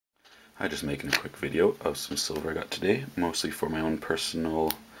I'm just making a quick video of some silver I got today, mostly for my own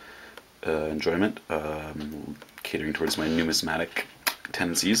personal enjoyment, catering towards my numismatic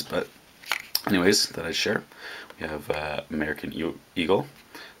tendencies, but anyways, that I share. We have American Eagle.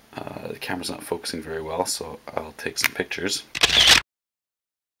 The camera's not focusing very well, so I'll take some pictures.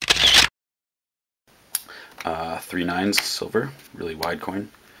 3/9 silver, really wide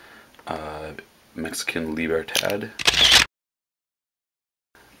coin. Mexican Libertad.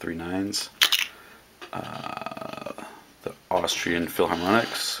 3/9. The Austrian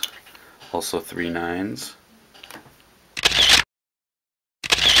Philharmonics, also 3/9.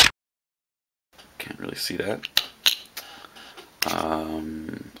 Can't really see that.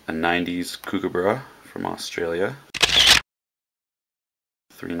 A 90s Kookaburra from Australia,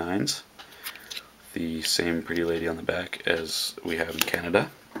 3/9. The same pretty lady on the back as we have in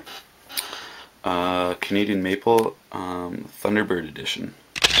Canada. Canadian Maple Thunderbird edition.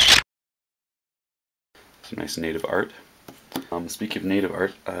 Some nice native art. Speaking of native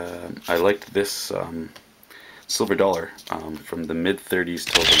art, I liked this silver dollar. From the mid-30s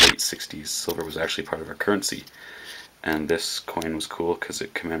till the late 60s, silver was actually part of our currency. And this coin was cool because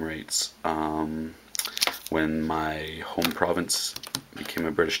it commemorates when my home province became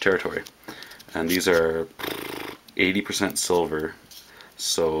a British territory. And these are 80% silver,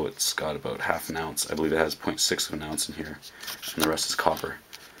 so it's got about half an ounce. I believe it has 0.6 of an ounce in here, and the rest is copper.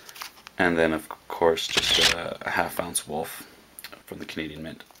 And then, of course, just a half-ounce wolf from the Canadian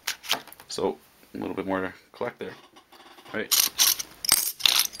Mint. So, a little bit more to collect there. All right,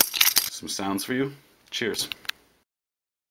 some sounds for you. Cheers.